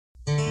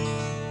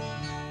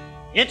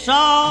It's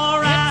all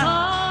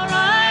right.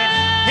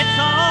 It's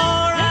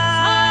all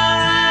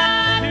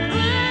right.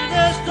 Through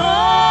the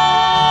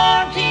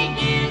storm, He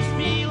gives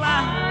me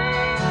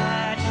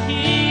light.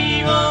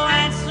 He will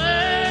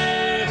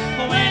answer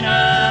when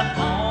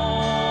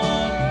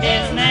upon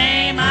His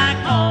name I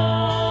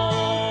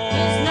call.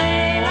 His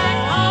name I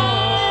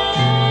call.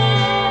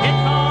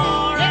 It's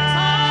all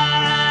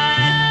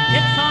right.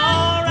 It's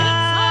all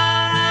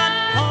right.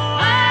 For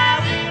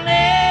I will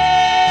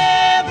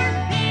never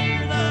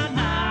fear the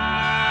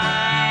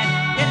night.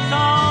 It's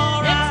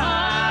all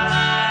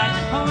right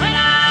when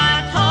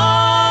I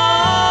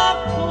talk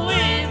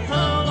with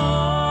the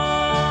Lord.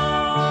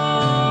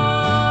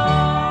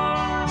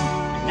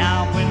 Now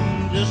when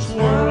this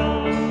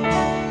world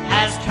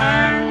has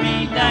turned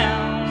me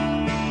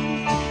down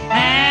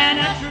and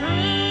a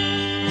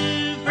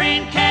true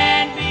friend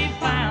can't be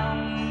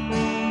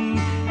found,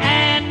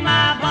 and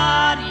my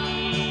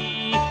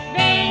body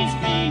bends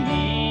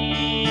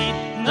beneath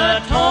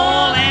the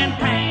toil and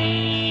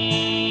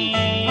pain,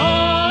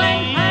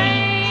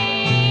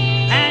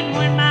 and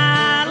when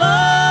my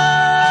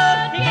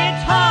love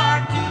gets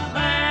hard to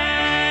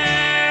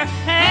bear,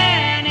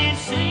 and it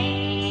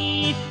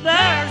seems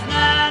there's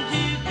none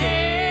to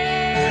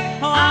care,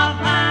 I'll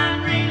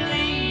find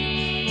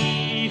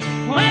relief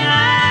when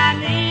I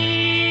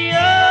kneel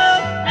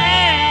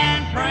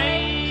and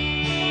pray.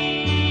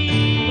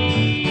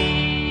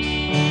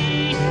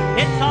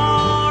 It's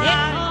all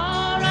right.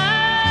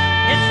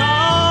 It's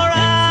all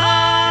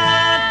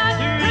right.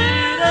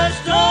 Through the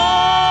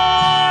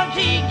storm,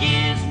 He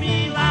gives me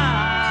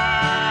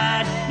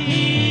light.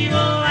 He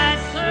will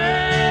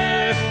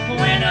answer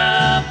when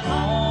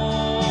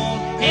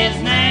upon His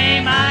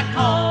name I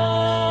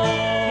call.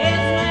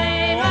 His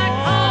name I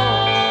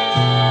call.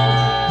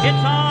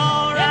 It's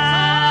all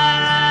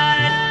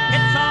right.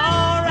 It's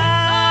all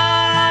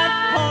right.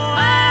 For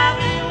I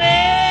will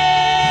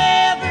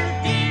never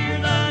fear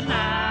the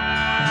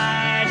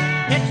night.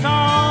 It's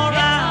all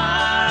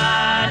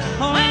right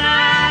when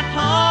I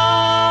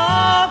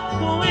talk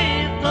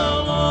with the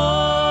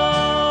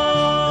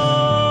Lord.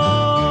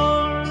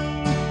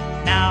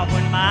 Now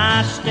when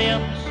my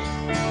steps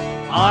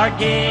are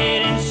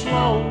getting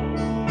slow